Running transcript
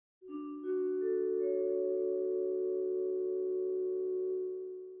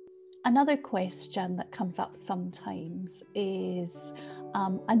Another question that comes up sometimes is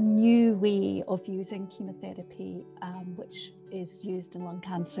a new way of using chemotherapy, which is used in lung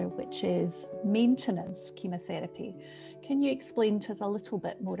cancer, which is maintenance chemotherapy. Can you explain to us a little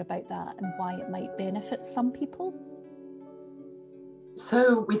bit more about that and why it might benefit some people?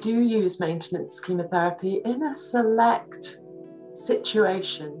 So we do use maintenance chemotherapy in a select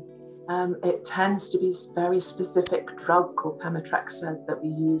situation. It tends to be a very specific drug called pemetrexed that we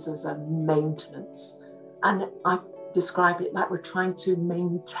use as a maintenance. And I describe it like we're trying to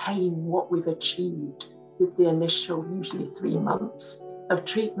maintain what we've achieved with the initial, usually 3 months of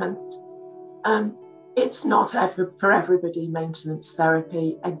treatment. It's not for everybody, maintenance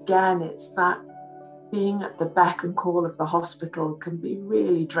therapy. Again, it's that being at the beck and call of the hospital can be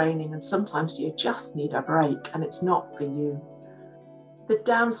really draining, and sometimes you just need a break and it's not for you. The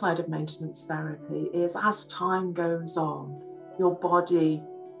downside of maintenance therapy is as time goes on, your body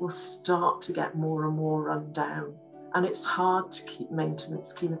will start to get more and more run down, and it's hard to keep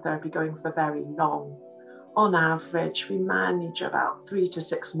maintenance chemotherapy going for very long. On average, we manage about 3 to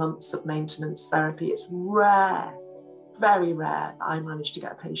 6 months of maintenance therapy. It's rare, very rare, that I manage to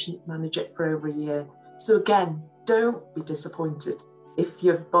get a patient manage it for over a year. So again, don't be disappointed if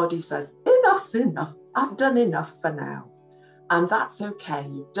your body says, enough's enough, I've done enough for now. And that's okay.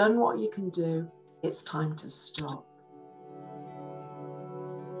 You've done what you can do. It's time to stop.